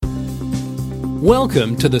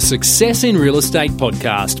Welcome to the Success in Real Estate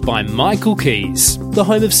podcast by Michael Keys, the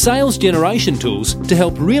home of sales generation tools to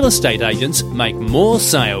help real estate agents make more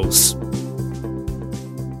sales.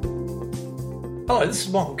 Hello, this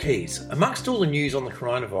is Michael Keys. Amongst all the news on the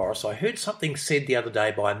coronavirus, I heard something said the other day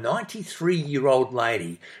by a 93-year-old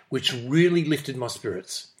lady which really lifted my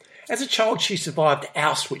spirits. As a child, she survived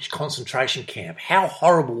Auschwitz concentration camp. How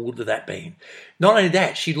horrible would that have been? Not only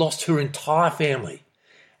that, she lost her entire family.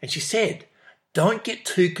 And she said, "Don't get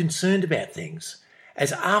too concerned about things,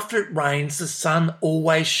 as after it rains, the sun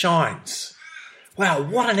always shines." Wow,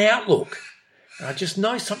 what an outlook. And I just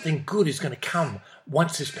know something good is going to come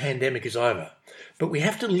once this pandemic is over. But we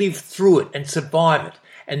have to live through it and survive it.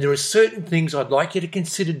 And there are certain things I'd like you to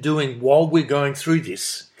consider doing while we're going through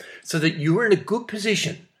this, so that you're in a good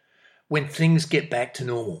position when things get back to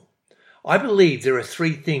normal. I believe there are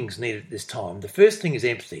three things needed at this time. The first thing is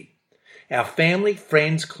empathy. Our family,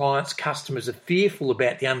 friends, clients, customers are fearful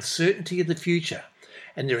about the uncertainty of the future,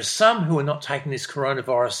 and there are some who are not taking this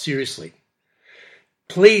coronavirus seriously.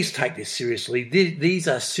 Please take this seriously. These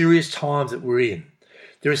are serious times that we're in.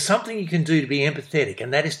 There is something you can do to be empathetic,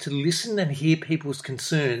 and that is to listen and hear people's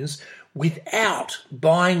concerns without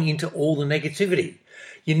buying into all the negativity.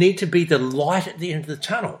 You need to be the light at the end of the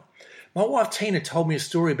tunnel. My wife Tina told me a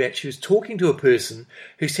story about she was talking to a person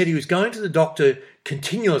who said he was going to the doctor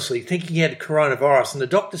continuously thinking he had coronavirus, and the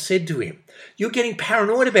doctor said to him, "You're getting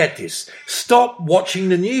paranoid about this. Stop watching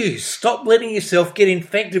the news. Stop letting yourself get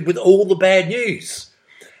infected with all the bad news."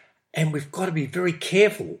 And we've got to be very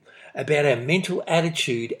careful about our mental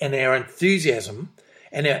attitude and our enthusiasm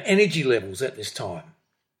and our energy levels at this time.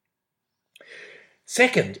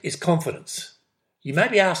 Second is confidence. You may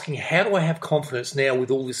be asking, how do I have confidence now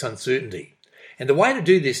with all this uncertainty? And the way to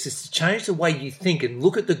do this is to change the way you think and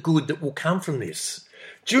look at the good that will come from this.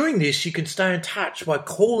 During this, you can stay in touch by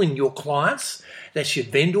calling your clients, that's your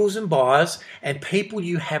vendors and buyers, and people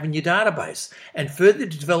you have in your database, and further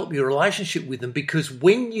to develop your relationship with them, because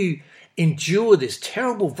when you endure this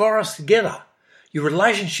terrible virus together, your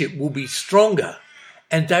relationship will be stronger,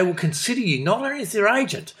 and they will consider you not only as their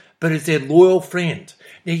agent, but as their loyal friend.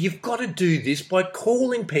 Now, you've got to do this by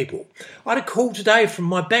calling people. I had a call today from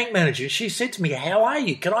my bank manager. She said to me, "How are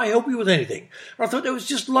you? Can I help you with anything?" And I thought that was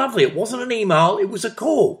just lovely. It wasn't an email, it was a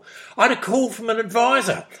call. I had a call from an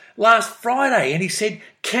advisor last Friday, and he said,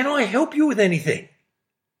 "Can I help you with anything?" It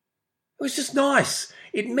was just nice.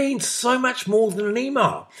 It means so much more than an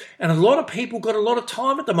email. And a lot of people got a lot of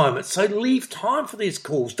time at the moment, so leave time for these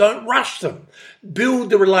calls. Don't rush them.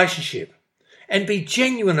 Build the relationship and be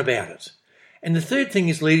genuine about it. And the third thing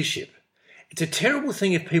is leadership. It's a terrible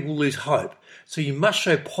thing if people lose hope. So you must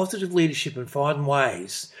show positive leadership and find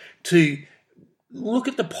ways to look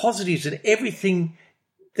at the positives in everything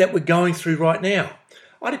that we're going through right now.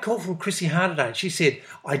 I had a call from Chrissy Hart today, and she said,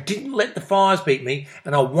 "I didn't let the fires beat me,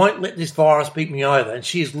 and I won't let this virus beat me either." And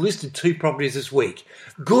she has listed 2 properties this week.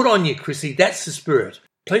 Good on you, Chrissy. That's the spirit.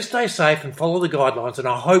 Please stay safe and follow the guidelines, and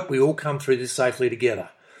I hope we all come through this safely together.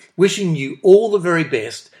 Wishing you all the very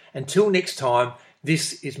best. Until next time,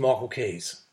 this is Michael Keys.